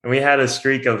And we had a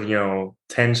streak of,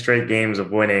 10 straight games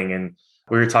of winning. And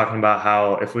we were talking about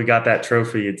how if we got that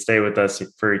trophy, it'd stay with us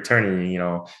for eternity.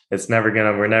 We're never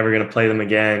gonna play them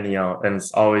again, and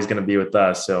it's always gonna be with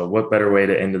us. So what better way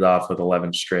to end it off with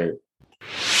 11 straight?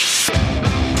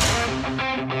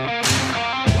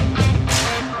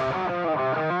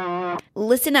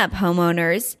 Listen up,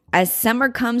 homeowners. As summer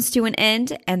comes to an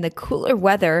end and the cooler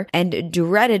weather and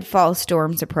dreaded fall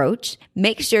storms approach,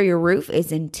 make sure your roof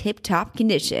is in tip-top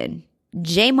condition.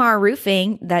 JMAR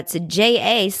Roofing, that's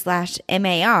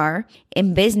JA/MAR,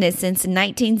 in business since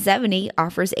 1970,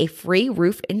 offers a free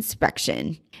roof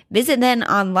inspection. Visit them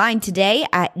online today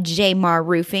at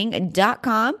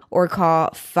jmarroofing.com or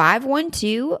call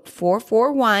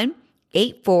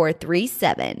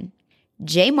 512-441-8437.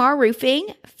 JMAR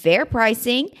Roofing, fair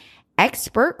pricing,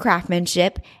 expert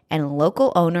craftsmanship, and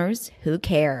local owners who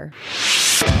care.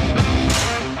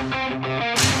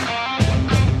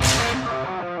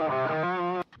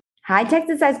 Hi,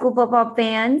 Texas high school football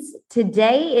fans.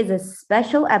 Today is a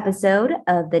special episode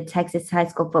of the Texas High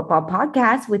School Football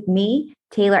Podcast with me,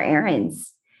 Taylor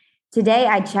Arenz. Today,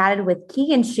 I chatted with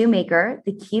Keegan Shoemaker,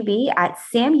 the QB at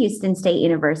Sam Houston State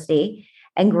University,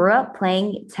 and grew up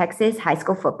playing Texas high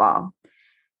school football.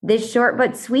 This short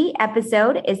but sweet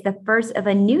episode is the first of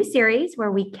a new series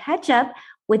where we catch up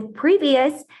with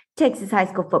previous Texas high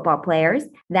school football players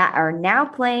that are now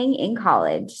playing in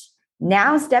college.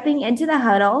 Now stepping into the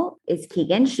huddle is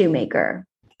Keegan Shoemaker.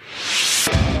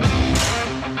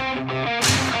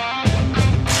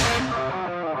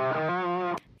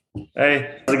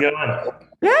 Hey, how's it going?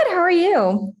 Good. How are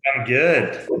you? I'm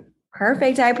good.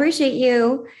 Perfect. I appreciate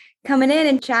you coming in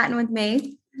and chatting with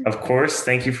me. Of course.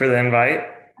 Thank you for the invite.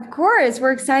 Of course.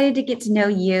 We're excited to get to know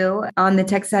you on the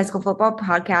Texas High School Football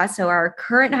Podcast so our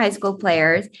current high school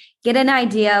players get an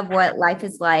idea of what life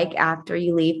is like after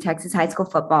you leave Texas high school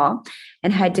football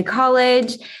and head to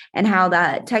college and how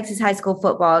that Texas high school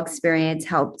football experience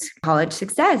helped college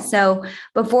success. So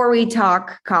before we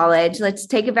talk college, let's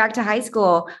take it back to high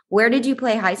school. Where did you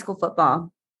play high school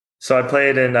football? So I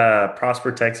played in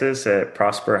Prosper, Texas at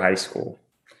Prosper High School.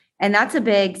 And that's a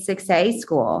big 6A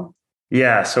school.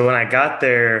 Yeah, so when I got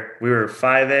there, we were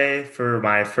 5A for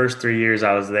my first 3 years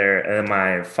I was there. And then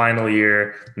my final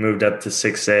year moved up to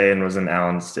 6A and was in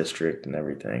Allen's district and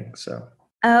everything. So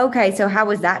Okay. So how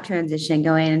was that transition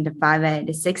going into 5A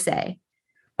to 6A?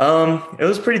 It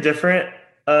was pretty different.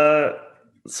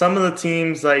 Some of the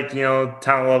teams, talent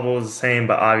level was the same,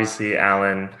 but obviously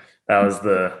Allen, that was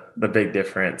the big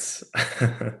difference.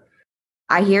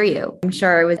 I hear you. I'm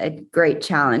sure it was a great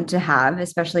challenge to have,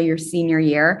 especially your senior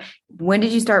year. When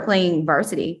did you start playing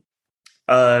varsity?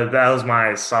 That was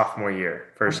my sophomore year,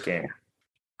 first game.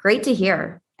 Great to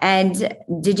hear. And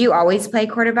did you always play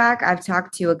quarterback? I've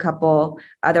talked to a couple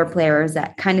other players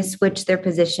that kind of switched their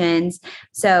positions.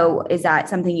 So is that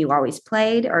something you always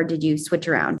played or did you switch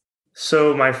around?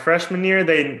 So my freshman year,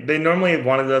 they normally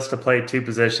wanted us to play two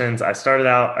positions. I started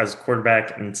out as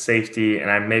quarterback and safety,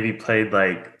 and I maybe played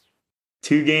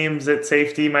 2 games at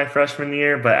safety my freshman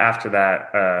year, but after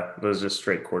that, it was just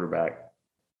straight quarterback.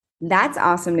 That's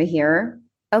awesome to hear.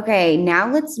 Okay,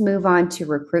 now let's move on to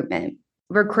recruitment.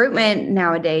 Recruitment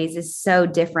nowadays is so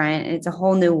different. It's a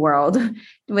whole new world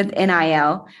with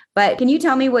NIL. But can you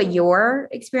tell me what your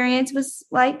experience was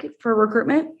like for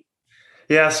recruitment?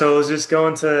 Yeah, so it was just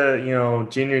going to,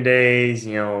 junior days,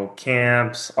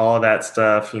 camps, all of that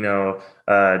stuff,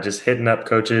 just hitting up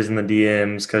coaches in the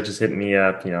DMs, coaches hitting me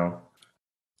up,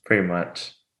 pretty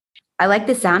much. I like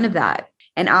the sound of that.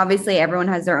 And obviously everyone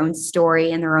has their own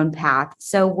story and their own path.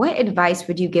 So what advice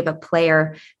would you give a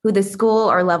player who the school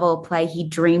or level of play he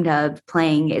dreamed of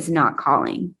playing is not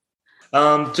calling?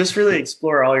 Just really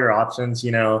explore all your options,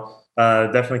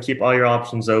 definitely keep all your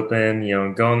options open,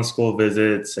 go on the school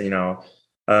visits,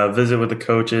 visit with the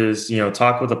coaches,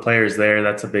 talk with the players there.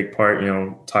 That's a big part,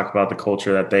 talk about the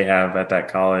culture that they have at that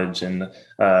college. And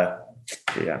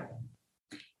yeah.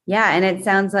 Yeah. And it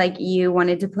sounds like you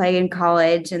wanted to play in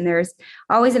college and there's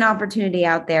always an opportunity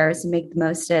out there to make the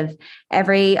most of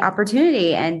every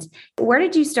opportunity. And where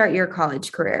did you start your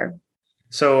college career?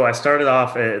 So I started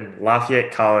off at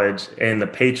Lafayette College in the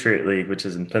Patriot League, which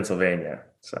is in Pennsylvania.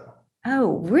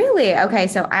 Oh, really? Okay.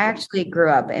 So I actually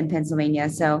grew up in Pennsylvania,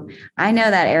 so I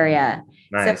know that area.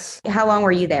 Nice. So how long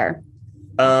were you there?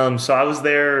 So I was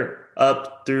there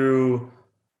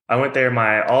I went there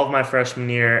all of my freshman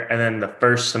year and then the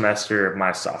first semester of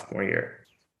my sophomore year.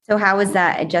 So how was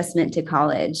that adjustment to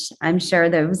college? I'm sure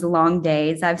there was long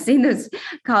days. I've seen those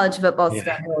college football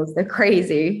schedules. They're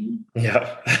crazy.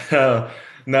 Yeah.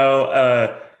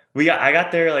 No, I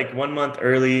got there like 1 month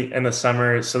early in the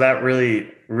summer, so that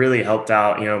really helped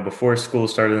out, before school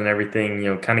started and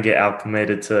everything, kind of get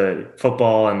acclimated to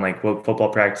football and like what football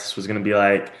practice was going to be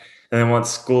like. And then once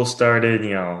school started,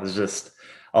 it was just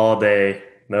all day,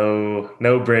 no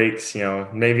breaks,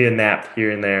 maybe a nap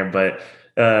here and there, but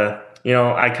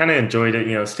I kind of enjoyed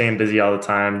it, staying busy all the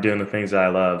time, doing the things that I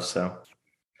love, so.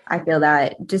 I feel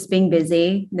that just being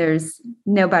busy, there's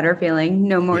no better feeling,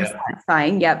 no more Yeah.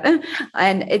 satisfying. Yep.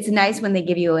 And it's nice when they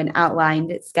give you an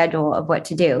outlined schedule of what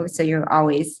to do. So you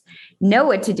always know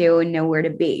what to do and know where to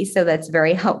be. So that's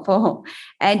very helpful.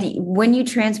 And when you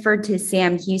transferred to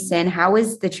Sam Houston, how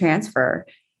was the transfer?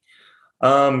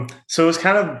 So it was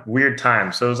kind of weird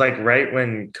time. So it was like right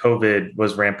when COVID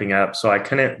was ramping up. So I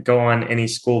couldn't go on any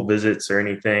school visits or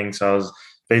anything. So I was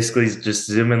basically just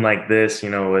zooming like this,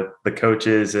 with the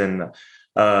coaches and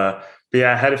but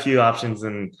yeah, I had a few options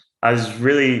and I was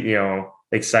really,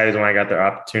 excited when I got the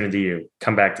opportunity to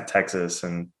come back to Texas.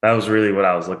 And that was really what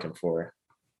I was looking for.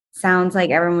 Sounds like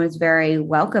everyone was very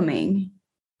welcoming.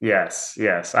 Yes,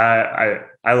 yes. I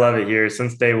love it here.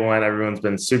 Since day one, everyone's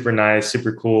been super nice,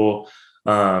 super cool.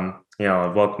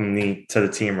 Welcomed me to the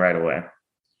team right away.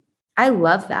 I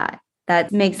love that.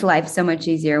 That makes life so much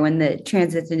easier when the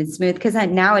transition is smooth because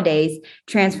nowadays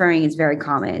transferring is very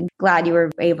common. Glad you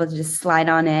were able to just slide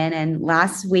on in. And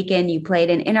last weekend you played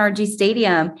in NRG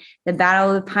Stadium, the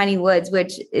Battle of the Piney Woods,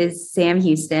 which is Sam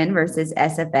Houston versus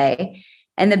SFA.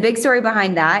 And the big story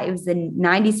behind that, it was the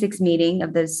 96 meeting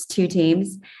of those two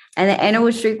teams. And the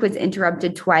annual streak was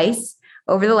interrupted twice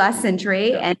over the last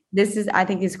century. And this is, I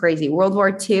think, is crazy. World War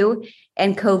II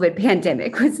and COVID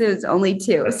pandemic was only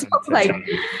two. That's So like,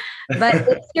 insane. but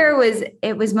this year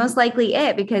was most likely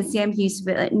it because Sam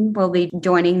Houston will be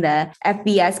joining the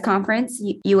FBS conference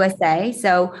USA.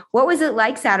 So what was it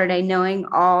like Saturday knowing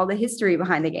all the history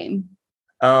behind the game?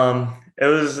 It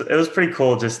was pretty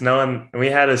cool just knowing we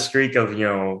had a streak of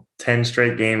 10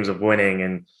 straight games of winning,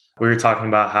 and we were talking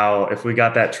about how if we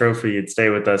got that trophy it'd stay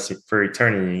with us for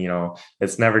eternity.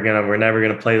 We're never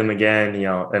gonna play them again,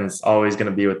 and it's always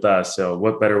gonna be with us. So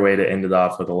what better way to end it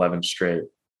off with 11 straight?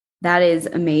 That is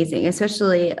amazing,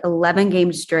 especially 11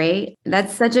 games straight.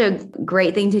 That's such a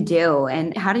great thing to do.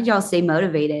 And how did y'all stay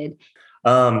motivated?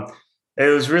 um it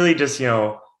was really just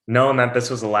knowing that this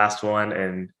was the last one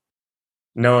and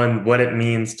knowing what it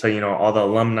means to all the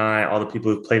alumni, all the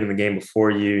people who've played in the game before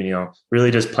you,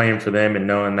 really just playing for them and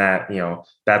knowing that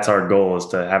that's our goal, is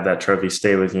to have that trophy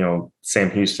stay with Sam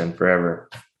Houston forever.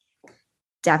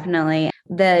 Definitely.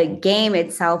 The game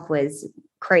itself was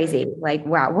crazy. Like,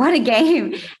 wow, what a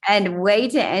game. And way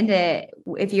to end it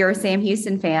if you're a Sam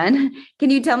Houston fan. Can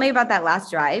you tell me about that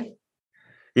last drive?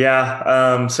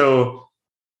 Yeah. So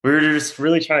we were just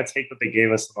really trying to take what they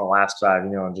gave us in the last drive,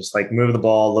 and just like move the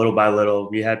ball little by little.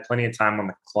 We had plenty of time on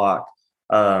the clock.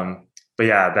 But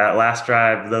yeah, that last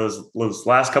drive, those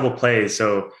last couple plays.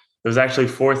 So it was actually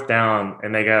fourth down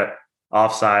and they got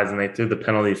offsides and they threw the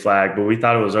penalty flag, but we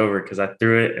thought it was over because I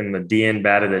threw it and the DN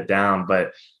batted it down.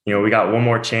 But, we got one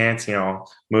more chance,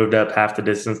 moved up half the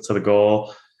distance to the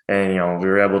goal and, we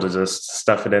were able to just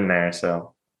stuff it in there.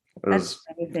 So it was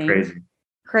crazy.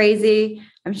 Crazy.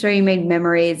 I'm sure you made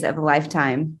memories of a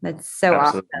lifetime. That's so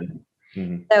Absolutely. awesome.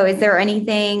 Mm-hmm. So is there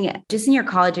anything just in your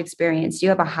college experience? Do you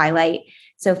have a highlight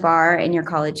so far in your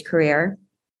college career?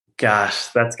 Gosh,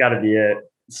 that's got to be it.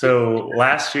 So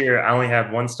last year I only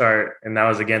had one start and that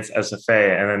was against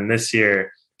SFA. And then this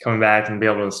year coming back and be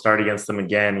able to start against them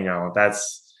again,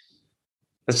 that's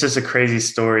just a crazy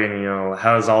story. And,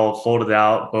 how it's all folded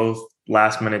out, both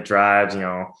last minute drives,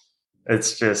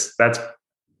 that's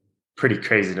pretty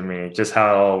crazy to me, just how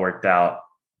it all worked out.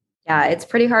 Yeah, it's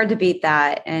pretty hard to beat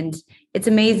that. And it's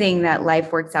amazing that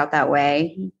life works out that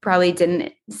way. You probably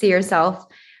didn't see yourself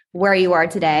where you are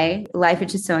today. Life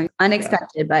is just so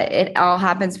unexpected, but it all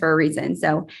happens for a reason.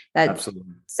 So that's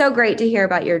Absolutely. so great to hear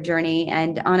about your journey.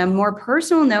 And on a more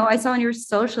personal note, I saw on your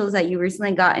socials that you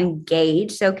recently got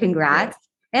engaged. So congrats.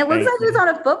 Yeah. It looks like it was on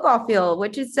a football field,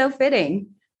 which is so fitting.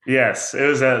 Yes, it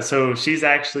was. So she's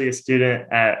actually a student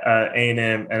at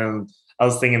A&M, and I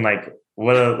was thinking like,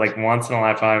 what a like once in a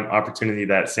lifetime opportunity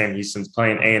that Sam Houston's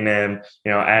playing A&M.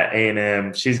 At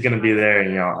A&M, she's going to be there.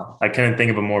 I couldn't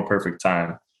think of a more perfect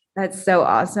time. That's so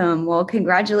awesome. Well,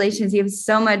 congratulations. You have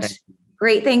so much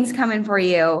great things coming for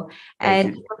you.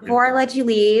 And before I let you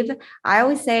leave, I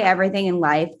always say everything in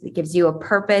life gives you a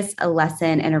purpose, a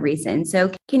lesson, and a reason.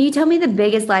 So can you tell me the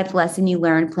biggest life lesson you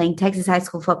learned playing Texas high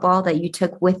school football that you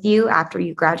took with you after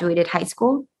you graduated high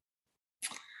school?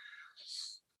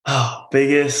 Oh,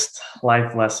 biggest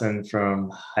life lesson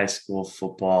from high school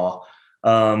football.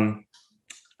 I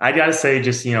got to say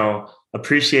just,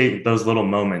 appreciate those little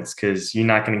moments because you're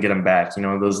not going to get them back.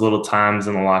 Those little times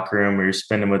in the locker room where you're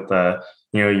spending with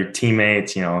your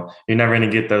teammates, you're never going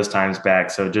to get those times back.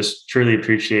 So just truly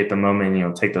appreciate the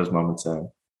moment, take those moments in.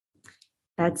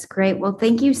 That's great. Well,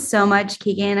 thank you so much,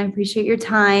 Keegan. I appreciate your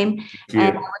time. And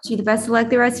I wish you the best of luck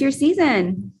the rest of your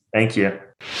season. Thank you.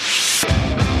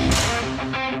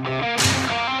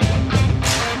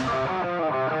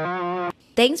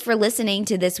 Thanks for listening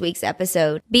to this week's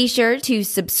episode. Be sure to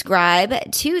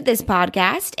subscribe to this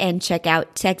podcast and check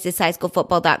out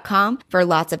TexasHighSchoolFootball.com for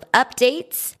lots of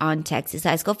updates on Texas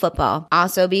High School football.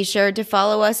 Also, be sure to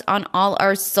follow us on all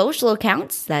our social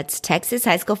accounts. That's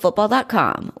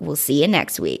TexasHighSchoolFootball.com. We'll see you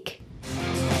next week.